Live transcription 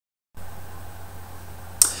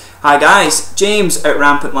Hi guys, James at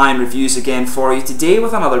RampantLionReviews again for you today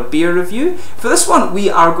with another beer review. For this one we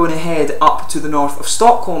are going to head up to the north of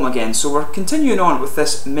Stockholm again, so we're continuing on with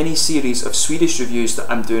this mini series of Swedish reviews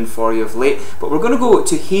that I'm doing for you of late, but we're going to go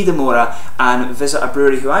to Hedemora and visit a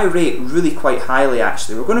brewery who I rate really quite highly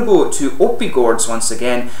actually. We're going to go to Oppigårds once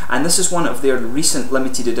again, and this is one of their recent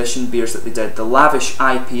limited edition beers that they did, the Lavish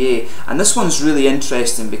IPA, and this one's really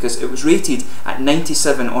interesting because it was rated at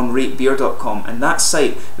 97 on ratebeer.com, and that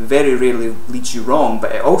site very rarely leads you wrong,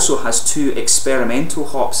 but it also has two experimental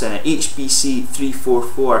hops in it, HBC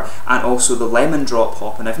 344 and also the lemon drop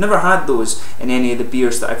hop, and I've never had those in any of the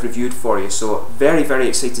beers that I've reviewed for you, so very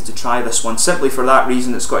excited to try this one simply for that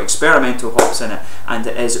reason. It's got experimental hops in it and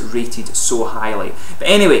it is rated so highly. But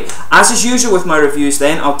anyway, as is usual with my reviews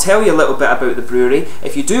then, I'll tell you a little bit about the brewery.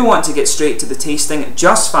 If you do want to get straight to the tasting,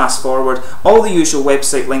 just fast forward. All the usual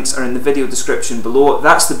website links are in the video description below.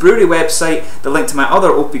 That's the brewery website, the link to my other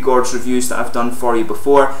Oppigårds reviews that I've done for you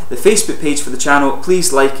before, the Facebook page for the channel,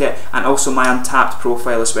 please like it, and also my Untappd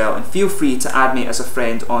profile as well, and feel free to add me as a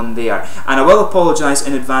friend on there. And I will apologise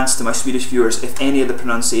in advance to my Swedish viewers if any of the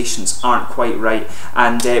pronunciations aren't quite right,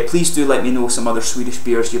 and please do let me know some other Swedish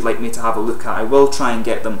beers you'd like me to have a look at. I will try and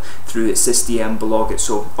get them through System Blogget,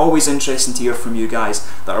 so always interesting to hear from you guys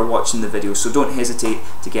that are watching the video, so don't hesitate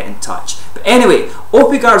to get in touch. But anyway,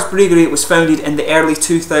 Oppigårds Bryggeri was founded in the early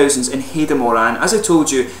 2000s in Hedemora, and as I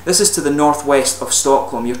told you, this is to the northwest of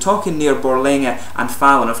Stockholm. You're talking near Borlänge and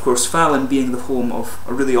Falun, of course, Falun being the home of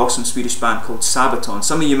a really awesome Swedish band called Sabaton.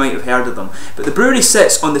 Some of you might have heard of them. But the brewery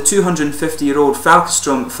sits on the 250-year-old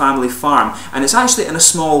Falkestrom family farm, and it's actually in a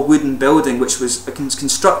small wooden building which was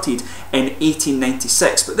constructed in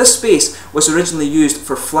 1896. But this space was originally used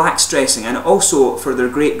for flax dressing and also for their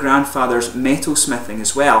great-grandfather's metal smithing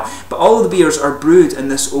as well. But all of the beers are brewed in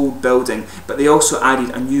this old building, but they also added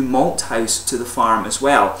a new malt house to the farm as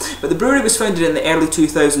well. But the brewery was founded in the early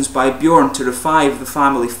 2000s by Bjorn to revive the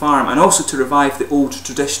family farm and also to revive the old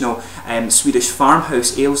traditional Swedish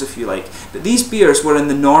farmhouse ales, if you like. But these beers were in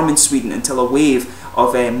the norm in Sweden until a wave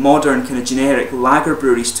of modern kind of generic lager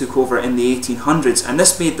breweries took over in the 1800s, and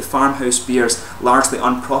this made the farmhouse beers largely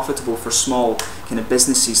unprofitable for small kind of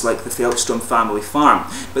businesses like the Fjällström family farm.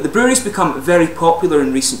 But the brewery's become very popular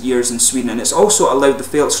in recent years in Sweden, and it's also allowed the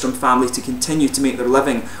Fjällström family to continue to make their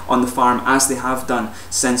living on the farm as they have done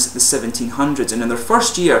since the 1700s. And in their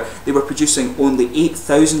first year they were producing only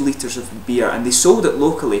 8,000 litres of beer, and they sold it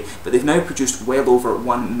locally, but they've now produced well over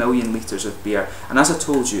 1 million litres of beer. And as I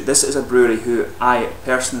told you, this is a brewery who I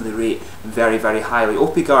personally rate very highly.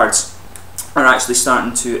 Oppigårds are actually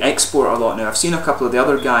starting to export a lot now. I've seen a couple of the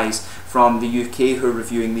other guys from the UK who are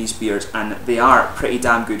reviewing these beers, and they are pretty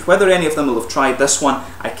damn good. Whether any of them will have tried this one,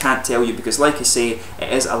 I can't tell you, because like I say,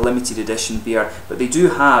 it is a limited edition beer, but they do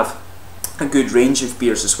have a good range of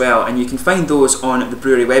beers as well, and you can find those on the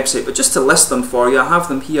brewery website. But just to list them for you, I have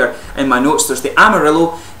them here in my notes. There's the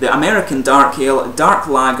Amarillo, the American Dark Ale, Dark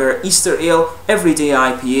Lager, Easter Ale, Everyday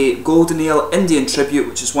IPA, Golden Ale, Indian Tribute,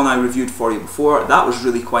 which is one I reviewed for you before. That was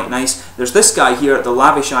really quite nice. There's this guy here, the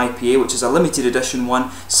Lavish IPA, which is a limited edition one,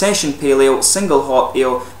 Session Pale Ale, Single Hop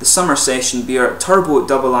Ale, the Summer Session Beer, Turbo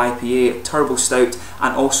Double IPA, Turbo Stout,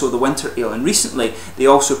 and also the Winter Ale. And recently they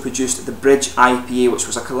also produced the Bridge IPA, which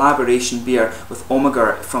was a collaboration beer with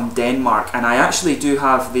Oppigård from Denmark, and I actually do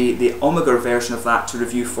have the Oppigård version of that to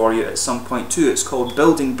review for you at some point too. It's called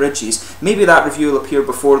Building Bridges. Maybe that review will appear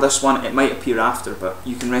before this one, it might appear after, but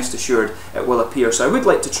you can rest assured it will appear. So I would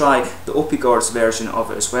like to try the Oppigårds version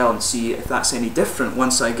of it as well and see if that's any different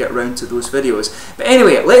once I get round to those videos. But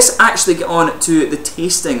anyway, let's actually get on to the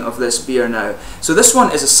tasting of this beer now. So this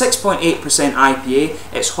one is a 6.8% IPA.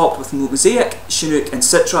 It's hopped with Mosaic, Chinook and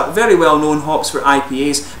Citra, very well known hops for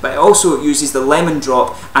IPAs, but it also uses the lemon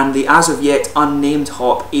drop and the as of yet unnamed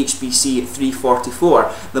hop HBC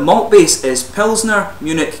 344. The malt base is Pilsner,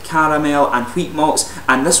 Munich, Caramel and wheat malts,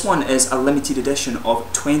 and this one is a limited edition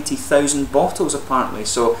of 20,000 bottles apparently,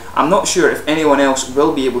 so I'm not sure if anyone else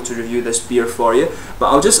will be able to review this beer for you, but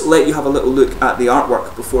I'll just let you have a little look at the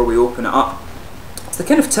artwork before we open it up. It's the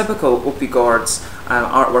kind of typical Oppigårds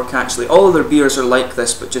artwork actually. All of their beers are like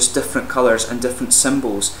this, but just different colours and different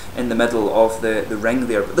symbols in the middle of the ring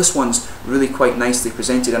there. But this one's really quite nicely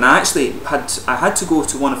presented, and I actually had to go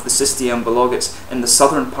to one of the System Bloggets in the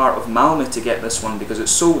southern part of Malmö to get this one because it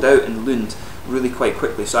sold out in Lund really quite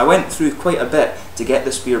quickly. So I went through quite a bit to get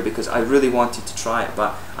this beer because I really wanted to try it,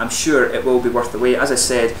 but I'm sure it will be worth the wait. As I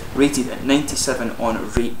said, rated at 97 on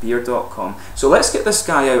ratebeer.com. So let's get this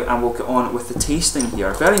guy out and we'll get on with the tasting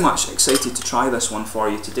here. Very much excited to try this one for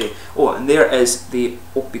you today. Oh, and there is the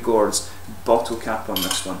Oppigårds bottle cap on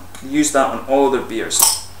this one. Use that on all their beers.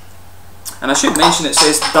 And I should mention it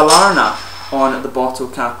says Dalarna on the bottle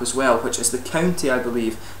cap as well, which is the county, I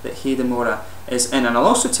believe, that Hedemora is in. And I'll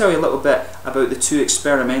also tell you a little bit about the two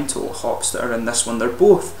experimental hops that are in this one. They're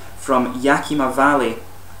both from Yakima Valley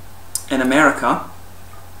in America,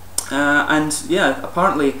 and yeah,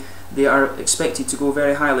 apparently they are expected to go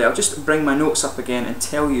very highly. I'll just bring my notes up again and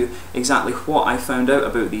tell you exactly what I found out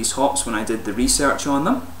about these hops when I did the research on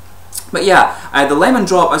them. But yeah, the Lemon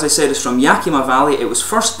Drop, as I said, is from Yakima Valley. It was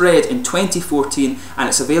first bred in 2014 and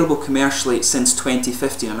it's available commercially since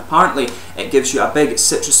 2015, and apparently it gives you a big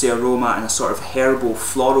citrusy aroma and a sort of herbal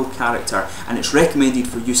floral character, and it's recommended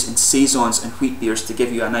for use in saisons and wheat beers to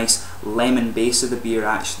give you a nice lemon base of the beer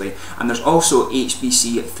actually. And there's also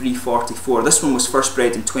HBC 344. This one was first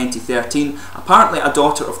bred in 2013, apparently a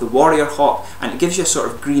daughter of the Warrior hop, and it gives you a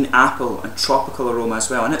sort of green apple and tropical aroma as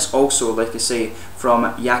well, and it's also, like I say,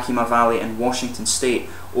 from Yakima Valley in Washington State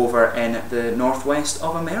over in the northwest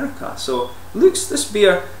of America. So this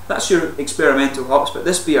beer, that's your experimental hops, but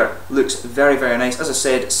this beer looks very, very nice. As I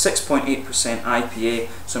said, 6.8% IPA,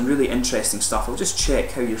 some really interesting stuff. I'll just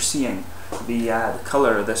check how you're seeing the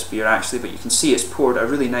colour of this beer actually, but you can see it's poured a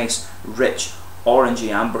really nice, rich, orangey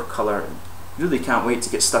amber colour. Really can't wait to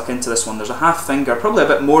get stuck into this one. There's a half finger, probably a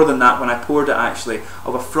bit more than that when I poured it actually,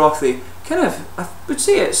 of a frothy, kind of, I would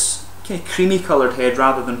say it's kind of creamy coloured head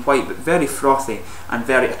rather than white, but very frothy and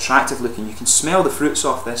very attractive looking. You can smell the fruits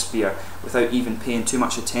off this beer without even paying too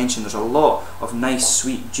much attention. There's a lot of nice,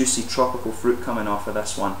 sweet, juicy tropical fruit coming off of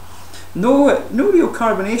this one. No real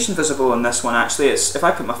carbonation visible in this one actually. If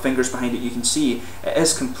I put my fingers behind it, you can see it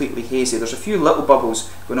is completely hazy. There's a few little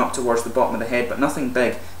bubbles going up towards the bottom of the head, but nothing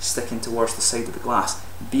big sticking towards the side of the glass.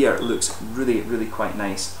 Beer looks really, really quite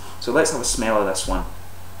nice. So let's have a smell of this one.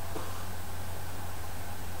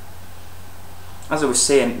 As I was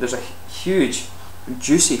saying, there's a huge,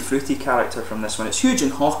 juicy, fruity character from this one. It's huge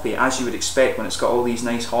and hoppy, as you would expect when it's got all these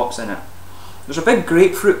nice hops in it. There's a big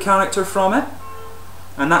grapefruit character from it,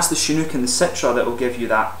 and that's the Chinook and the Citra that will give you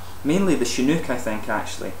that. Mainly the Chinook, I think,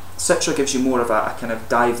 actually. Citra gives you more of a kind of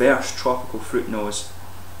diverse tropical fruit nose.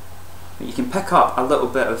 But you can pick up a little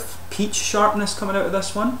bit of peach sharpness coming out of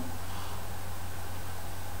this one.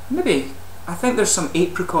 Maybe, I think there's some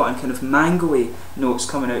apricot and kind of mango-y notes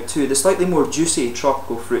coming out too. The slightly more juicy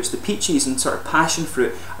tropical fruits, the peaches and sort of passion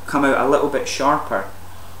fruit, come out a little bit sharper.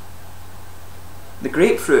 The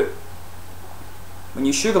grapefruit, when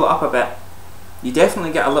you sugar it up a bit, you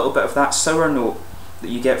definitely get a little bit of that sour note that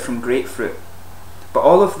you get from grapefruit. But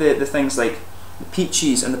all of the things like the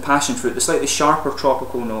peaches and the passion fruit, the slightly sharper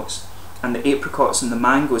tropical notes, and the apricots and the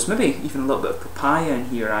mangoes, maybe even a little bit of papaya in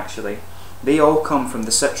here actually, they all come from the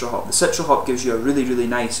Citra hop. The Citra hop gives you a really, really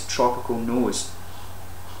nice tropical nose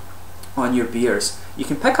on your beers. You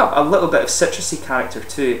can pick up a little bit of citrusy character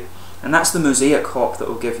too, and that's the Mosaic hop that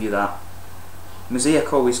will give you that.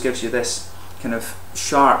 Mosaic always gives you this kind of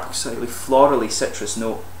sharp, slightly florally citrus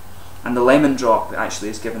note, and the Lemon Drop actually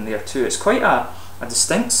is given there too. It's quite a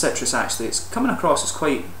distinct citrus actually. It's coming across as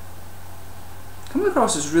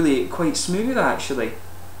really quite smooth actually.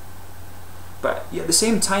 But at the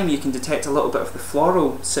same time you can detect a little bit of the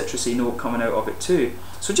floral citrusy note coming out of it too.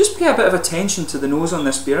 So just pay a bit of attention to the nose on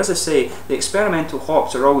this beer. As I say, the experimental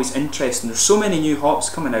hops are always interesting. There's so many new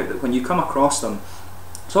hops coming out that when you come across them,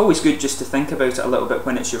 it's always good just to think about it a little bit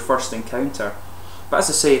when it's your first encounter. But as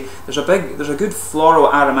I say, there's a good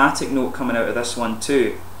floral aromatic note coming out of this one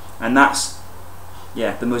too, and that's,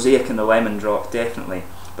 yeah, the Mosaic and the Lemon Drop definitely.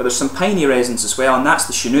 But there's some piney resins as well, and that's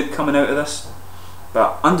the Chinook coming out of this.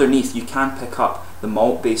 But underneath you can pick up the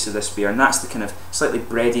malt base of this beer, and that's the kind of slightly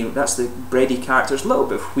bready, that's the bready character. There's a little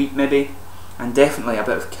bit of wheat maybe, and definitely a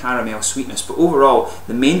bit of caramel sweetness. But overall,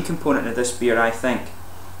 the main component of this beer, I think,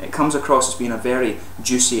 it comes across as being a very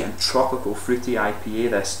juicy and tropical fruity IPA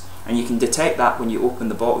this, and you can detect that when you open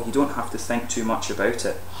the bottle. You don't have to think too much about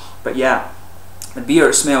it. But yeah, the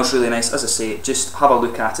beer smells really nice. As I say, just have a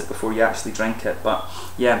look at it before you actually drink it. But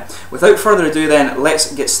yeah, without further ado then,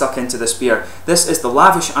 let's get stuck into this beer. This is the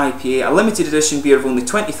Lavish IPA, a limited edition beer of only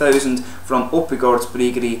 20,000 from Oppigårds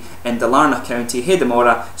Bryggeri in Dalarna County,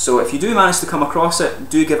 Hedemora. So if you do manage to come across it,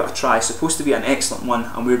 do give it a try. It's supposed to be an excellent one,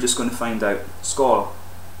 and we're just going to find out. Skål.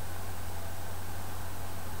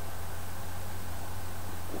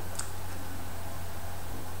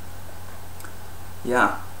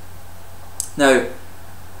 Yeah. Now,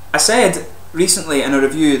 I said recently in a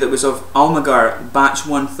review that was of Oppigårds Batch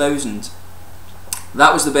 1000,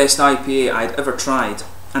 that was the best IPA I'd ever tried.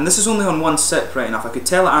 And this is only on one sip, right enough. I could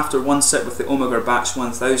tell it after one sip with the Oppigårds Batch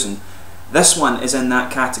 1000. This one is in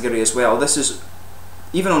that category as well. This is,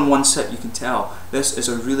 even on one sip you can tell, this is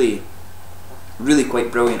a really Really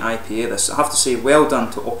quite brilliant IPA this. I have to say, well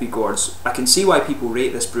done to Oppigårds. I can see why people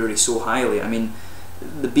rate this brewery so highly. I mean,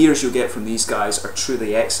 the beers you'll get from these guys are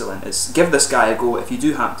truly excellent. Give this guy a go. If you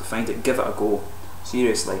do happen to find it, give it a go.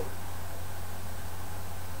 Seriously.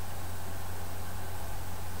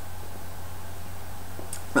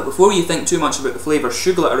 But before you think too much about the flavour,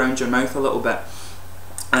 sugar it around your mouth a little bit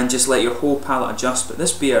and just let your whole palate adjust. But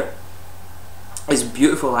this beer is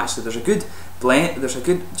beautiful actually. There's a good blend,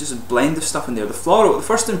 just blend of stuff in there. The floral, the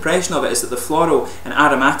first impression of it is that the floral and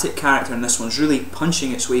aromatic character in this one's really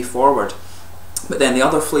punching its way forward. But then the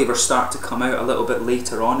other flavours start to come out a little bit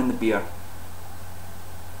later on in the beer.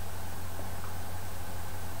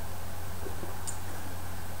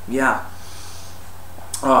 Yeah.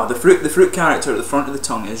 Oh, the fruit character at the front of the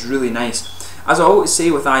tongue is really nice. As I always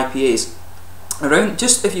say with IPAs,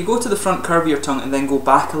 if you go to the front curve of your tongue and then go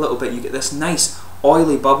back a little bit, you get this nice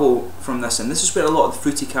oily bubble from this, and this is where a lot of the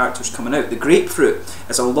fruity character's coming out. The grapefruit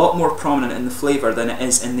is a lot more prominent in the flavour than it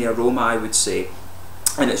is in the aroma, I would say,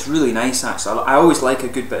 and it's really nice actually. I always like a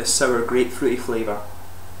good bit of sour grapefruity flavour.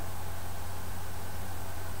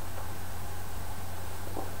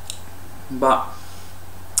 But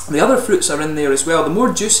the other fruits are in there as well. The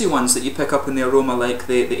more juicy ones that you pick up in the aroma, like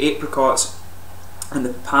the apricots and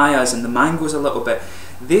the papayas and the mangoes a little bit,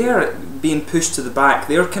 they're being pushed to the back.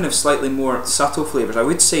 They're kind of slightly more subtle flavours. I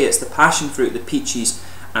would say it's the passion fruit, the peaches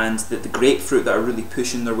and the grapefruit that are really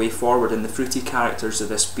pushing their way forward in the fruity characters of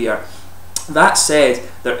this beer. That said,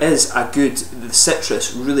 the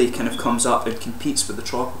citrus really kind of comes up and competes with the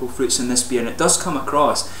tropical fruits in this beer, and it does come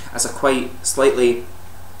across as a quite slightly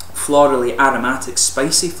florally aromatic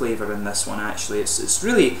spicy flavour in this one actually. It's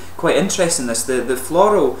really quite interesting this. The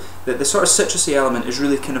floral, the sort of citrusy element is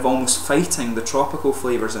really kind of almost fighting the tropical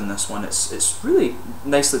flavours in this one. It's really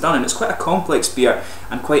nicely done, and it's quite a complex beer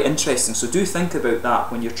and quite interesting, so do think about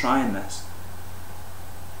that when you're trying this.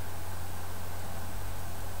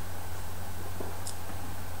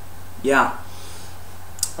 Yeah.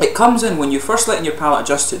 It comes in, when you're first letting your palate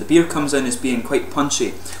adjust to it, the beer comes in as being quite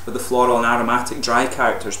punchy with the floral and aromatic dry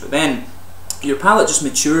characters, but then your palate just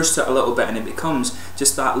matures to it a little bit and it becomes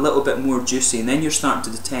just that little bit more juicy, and then you're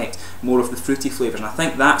starting to detect more of the fruity flavours, and I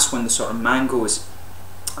think that's when the sort of mangoes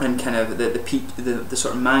and kind of the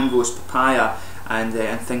sort of mangoes, papaya and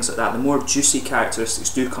things like that, the more juicy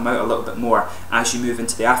characteristics do come out a little bit more as you move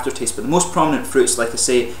into the aftertaste. But the most prominent fruits, like I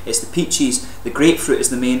say, it's the peaches, the grapefruit is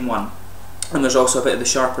the main one, and there's also a bit of the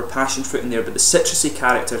sharper passion fruit in there, but the citrusy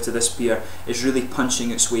character to this beer is really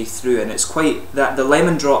punching its way through, and it's quite that the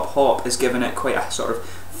lemon drop hop is giving it quite a sort of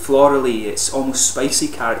florally, it's almost spicy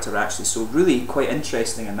character actually, so really quite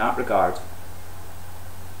interesting in that regard.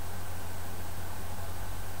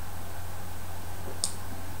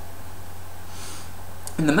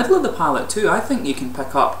 In the middle of the palate too, I think you can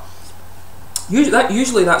pick up,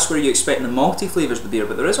 usually that's where you expect the malty flavours of the beer,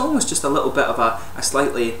 but there is almost just a little bit of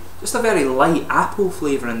just a very light apple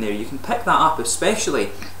flavour in there. You can pick that up,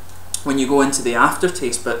 especially when you go into the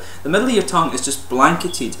aftertaste, but the middle of your tongue is just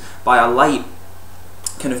blanketed by a light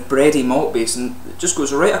kind of bready malt base, and it just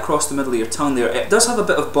goes right across the middle of your tongue there. It does have a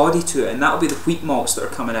bit of body to it, and that'll be the wheat malts that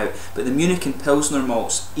are coming out, but the Munich and Pilsner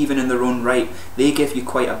malts, even in their own right, they give you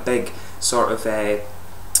quite a big sort of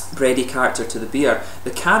bready character to the beer.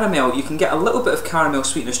 The caramel, you can get a little bit of caramel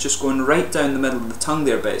sweetness just going right down the middle of the tongue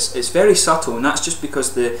there, but it's very subtle, and that's just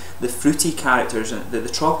because the fruity characters and the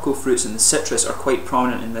tropical fruits and the citrus are quite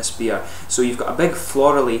prominent in this beer. So you've got a big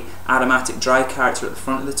florally aromatic dry character at the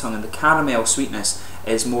front of the tongue, and the caramel sweetness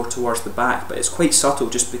is more towards the back, but it's quite subtle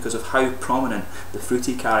just because of how prominent the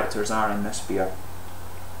fruity characters are in this beer.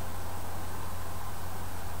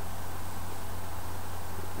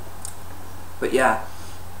 But yeah,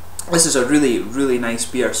 this is a really, really nice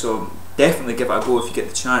beer, so definitely give it a go if you get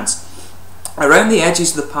the chance. Around the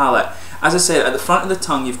edges of the palate, as I said, at the front of the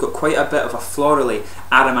tongue you've got quite a bit of a florally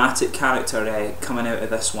aromatic character coming out of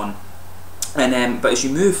this one. And but as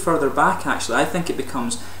you move further back actually, I think it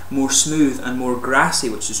becomes more smooth and more grassy,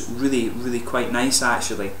 which is really, really quite nice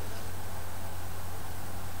actually.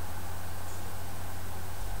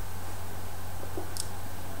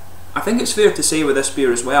 I think it's fair to say with this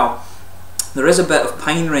beer as well, there is a bit of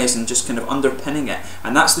pine resin just kind of underpinning it,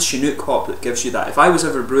 and that's the Chinook hop that gives you that. If I was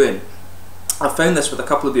ever brewing, I've found this with a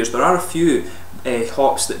couple of beers, there are a few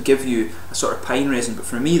hops that give you a sort of pine resin, but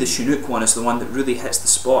for me the Chinook one is the one that really hits the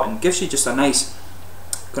spot and gives you just a nice,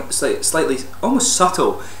 slightly, almost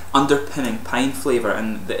subtle underpinning pine flavour,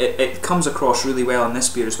 and it comes across really well in this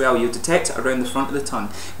beer as well. You'll detect it around the front of the tongue.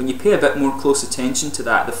 When you pay a bit more close attention to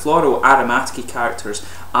that, the floral aromatic characters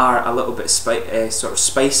are a little bit sort of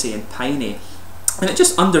spicy and piney, and it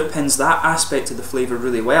just underpins that aspect of the flavour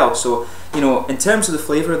really well. So, you know, in terms of the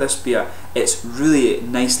flavour of this beer, it's really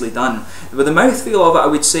nicely done. With the mouthfeel of it, I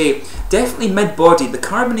would say definitely mid-bodied. The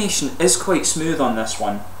carbonation is quite smooth on this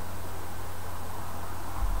one.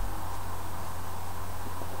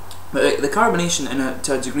 But the carbonation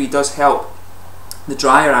to a degree does help the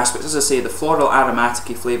drier aspects, as I say, the floral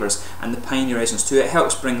aromatic flavours and the piney resins too. It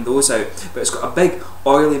helps bring those out, but it's got a big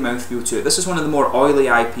oily mouthfeel to it. This is one of the more oily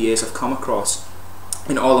IPAs I've come across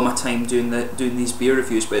in all of my time doing these beer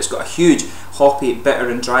reviews, but it's got a huge hoppy, bitter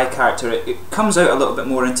and dry character. It comes out a little bit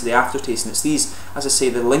more into the aftertaste, and it's these, as I say,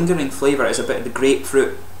 the lingering flavour is a bit of the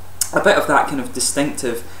grapefruit, a bit of that kind of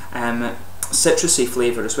distinctive citrusy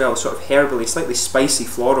flavour as well, sort of herbally, slightly spicy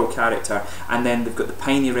floral character, and then they've got the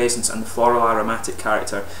piney resins and the floral aromatic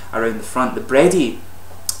character around the front. The bready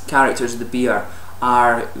characters of the beer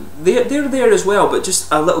are they're there as well, but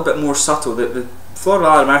just a little bit more subtle. The floral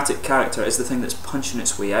aromatic character is the thing that's punching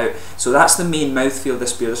its way out. So that's the main mouthfeel of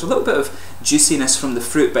this beer. There's a little bit of juiciness from the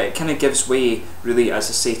fruit, but it kind of gives way, really, as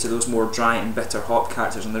I say, to those more dry and bitter hop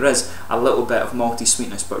characters, and there is a little bit of malty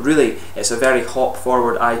sweetness, but really it's a very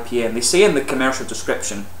hop-forward IPA. And they say in the commercial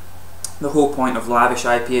description, the whole point of Lavish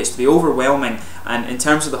IPA is to be overwhelming, and in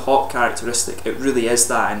terms of the hop characteristic, it really is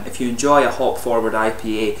that. And if you enjoy a hop-forward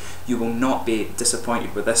IPA, you will not be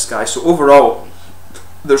disappointed with this guy. So overall,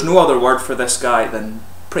 there's no other word for this guy than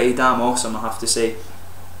pretty damn awesome, I have to say.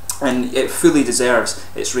 And it fully deserves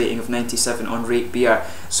its rating of 97 on Rate Beer.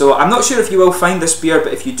 So I'm not sure if you will find this beer,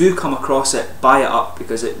 but if you do come across it, buy it up,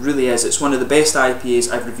 because it really is. It's one of the best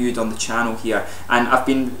IPAs I've reviewed on the channel here. And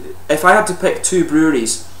if I had to pick two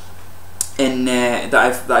breweries that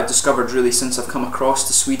I've discovered really since I've come across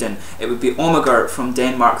to Sweden, it would be Oppigårds from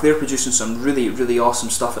Denmark. They're producing some really awesome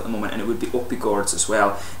stuff at the moment, and it would be Oppigårds as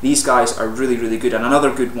well. These guys are really good, and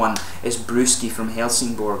another good one is Brewski from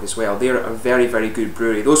Helsingborg as well. They're a very good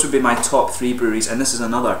brewery. Those would be my top 3 breweries, and this is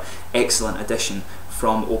another excellent addition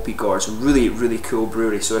from Oppigårds. Really cool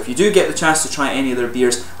brewery. So if you do get the chance to try any of their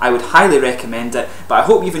beers, I would highly recommend it. But I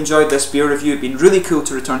hope you've enjoyed this beer review. It's been really cool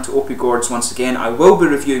to return to Oppigårds once again. I will be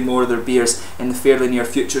reviewing more of their beers in the fairly near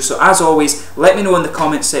future. So as always, let me know in the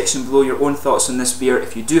comments section below your own thoughts on this beer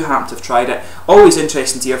if you do happen to have tried it. Always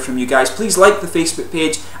interesting to hear from you guys. Please like the Facebook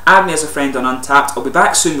page, add me as a friend on Untappd. I'll be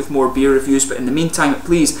back soon with more beer reviews, but in the meantime,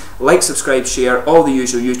 please like, subscribe, share, all the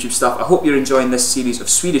usual YouTube stuff. I hope you're enjoying this series of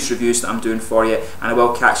Swedish reviews that I'm doing for you, and I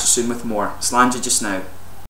will catch you soon with more. Slanja just now.